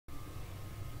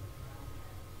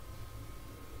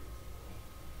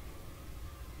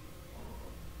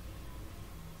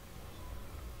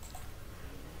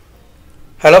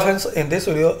Hello friends, in this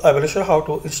video I will show how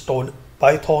to install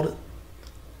Python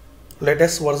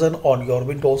latest version on your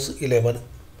Windows 11.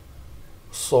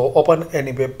 So open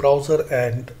any web browser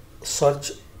and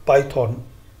search Python,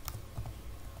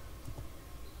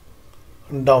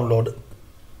 download.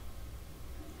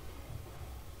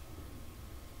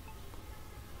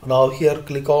 Now here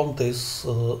click on this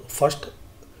first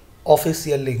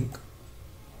official link.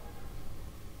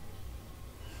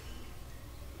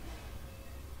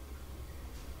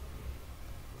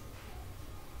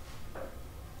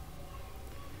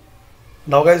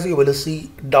 Now guys, you will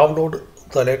see download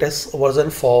the latest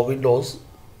version for Windows.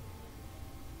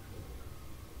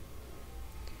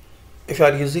 If you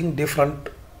are using different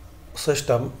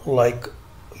system like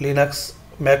Linux,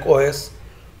 Mac OS,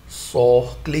 so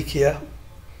click here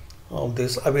on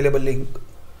this available link,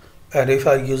 and if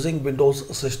you are using Windows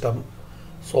system,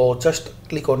 so just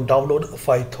click on download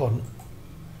Python.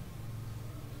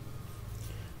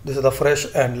 This is the fresh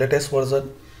and latest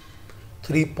version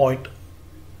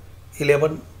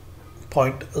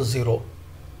 3.11.0,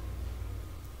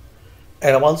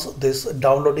 and once this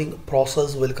downloading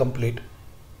process will complete,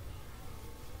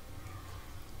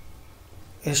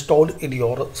 install in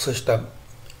your system,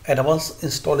 and once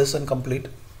installation complete,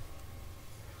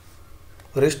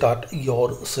 restart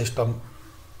your system.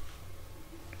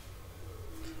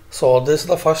 So this is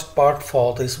the first part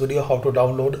for this video, how to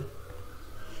download,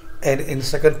 and in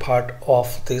second part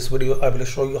of this video I will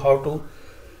show you how to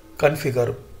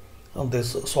configure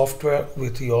this software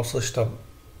with your system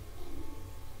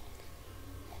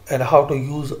and how to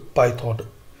use Python.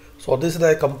 So this is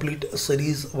the complete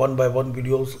series, one by one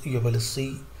videos you will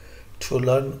see to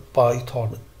learn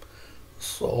Python.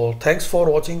 So thanks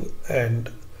for watching, and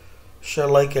share,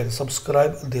 like and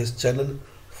subscribe this channel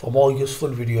for more useful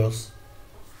videos.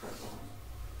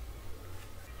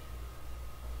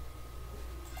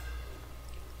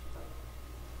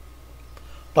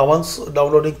 Now once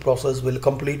downloading process will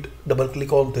complete, double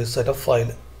click on this setup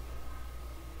file.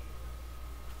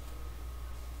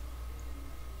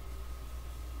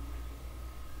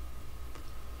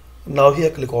 Now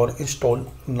here click on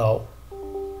install now.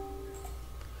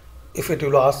 If it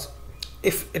will ask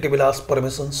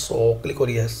permissions, so click on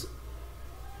yes.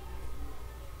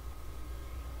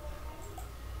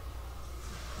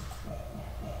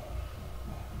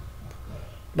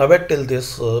 Now wait till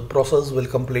this process will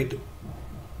complete.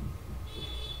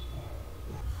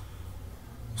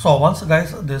 So once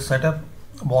guys this setup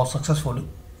was successful,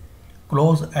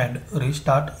 close and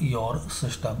restart your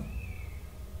system.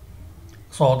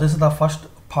 So this is the first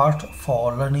part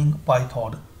for learning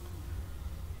Python,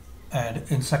 and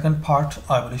in second part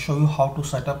I will show you how to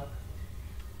set up,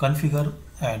 configure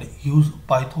and use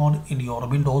Python in your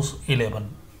Windows 11.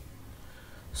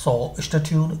 So stay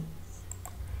tuned,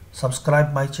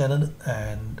 subscribe my channel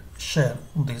and share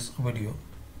this video.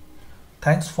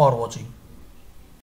 Thanks for watching.